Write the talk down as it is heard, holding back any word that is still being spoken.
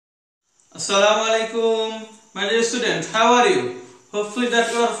Assalamu alaikum, my dear student. How are you? Hopefully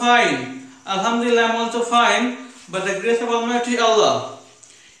that you are fine. Alhamdulillah, I am also fine. By the grace of Almighty Allah,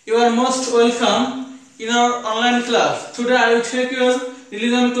 you are most welcome in our online class. Today I will take your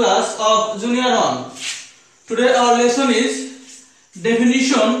religion class of Junior 1. Today our lesson is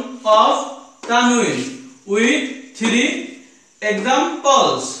definition of Tanween with 3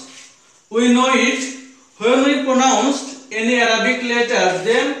 examples. We know it when we pronounced any Arabic letter,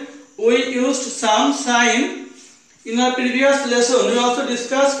 then we used some sign. In our previous lesson, we also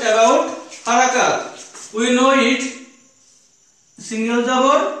discussed about harakat. We know it single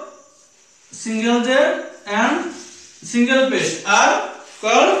jabr, single zer, and single pesh are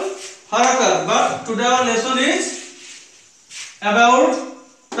called harakat. But today our lesson is about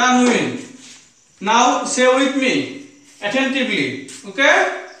Tanween. Now say with me attentively.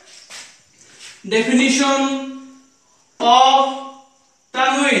 Okay? Definition of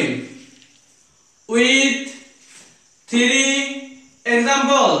Tanween with 3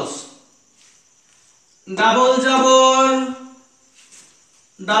 examples: double jabr,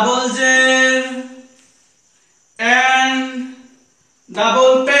 double zer, and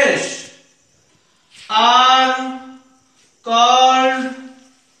double pesh are called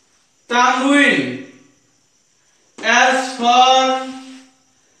Tanween. As for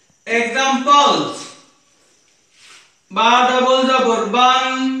examples, ba double jabr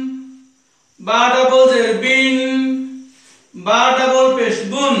ban, ba double zer bin, ba double pesh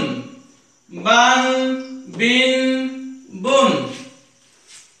bun, ban, bin, bun.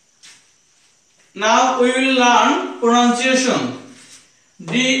 Now we will learn pronunciation.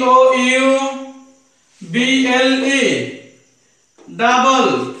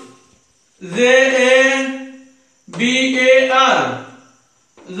 double, double, bar,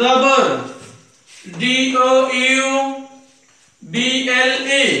 zabar, double,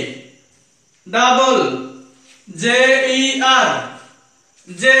 jer,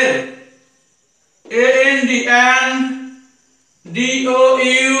 zer, and double,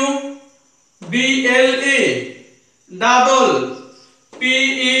 double,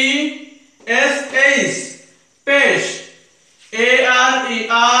 pesh, pesh,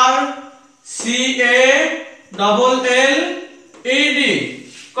 arrecalled, called,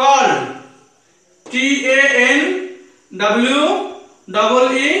 Tanween, for,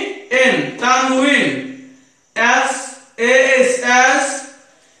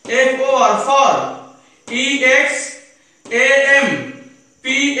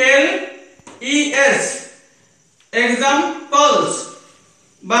 examples. Examples: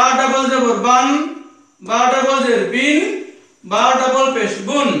 ba double jabr ban, ba double zer bin, ba double pesh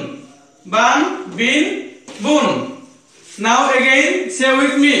bun, ban, bin, bun. Now again say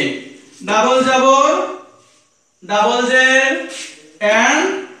with me: double jabr, double zer,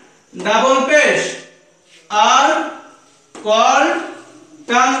 and double pesh are called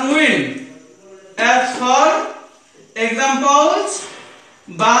Tanween. As for examples,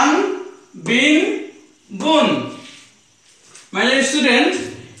 ban, bin, bun. My dear student,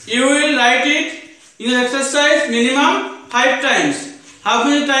 you will write it in your exercise minimum 5 times. How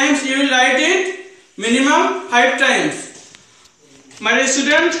many times you will write it? Minimum 5 times. My dear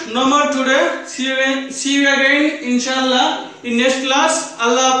student, no more today. See you again inshallah in next class.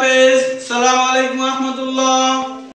 Allah Hafiz. Assalamu alaikum wa rahmatullah.